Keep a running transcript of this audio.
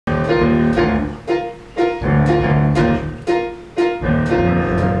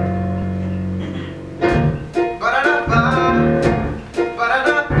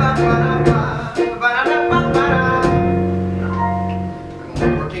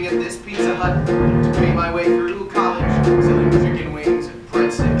To pay my way through college, selling chicken wings and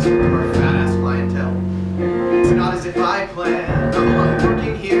breadsticks for a fat-ass clientele. It's not as if I plan on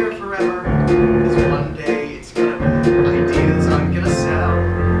working here forever, because one day it's gonna be ideas I'm gonna sell.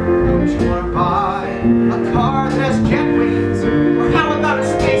 Don't you wanna buy a car that has jet wings? Or how about a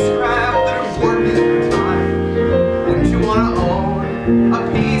spacecraft that'll warp you through time? Wouldn't you wanna own a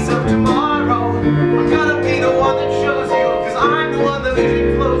piece of tomorrow? I'm gonna be the one that shows you, because I'm the one the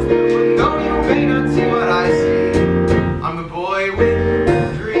vision flows through. And though you may not see what I see, I'm the boy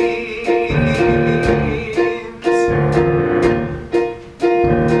with dreams.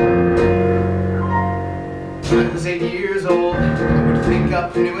 When I was 8 years old, I would think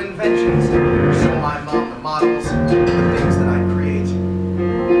up new inventions, show my mom the models, the things that I'd create.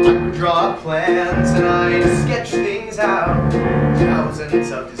 I would draw up plans and I'd sketch things out,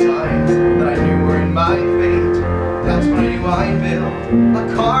 thousands of designs that I knew were in my fate. That's when I knew I'd build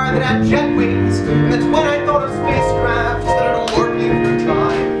a car that had jet wings, and that's when I thought of spacecrafts that'll warp you through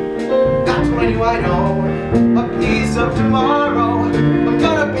time. That's when I knew I'd own a piece of tomorrow. I'm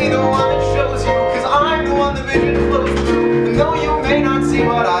gonna be the one that shows you, because I'm the one the vision flows through. And though you may not see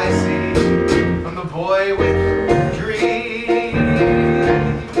what I see, I'm the boy with dreams.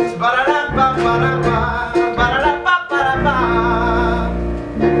 Ba-da-da-ba-ba-da-ba, ba-da-da-ba-ba-da-ba.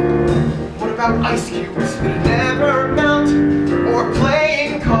 What about ice cubes that never melt, or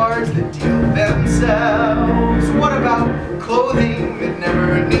playing cards that deal themselves? What about clothing that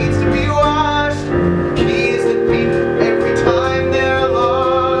never needs to be washed, keys that beep every time they're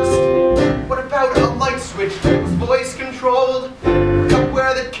lost? What about a light switch that was voice controlled,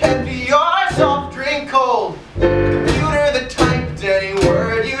 cupware that can't be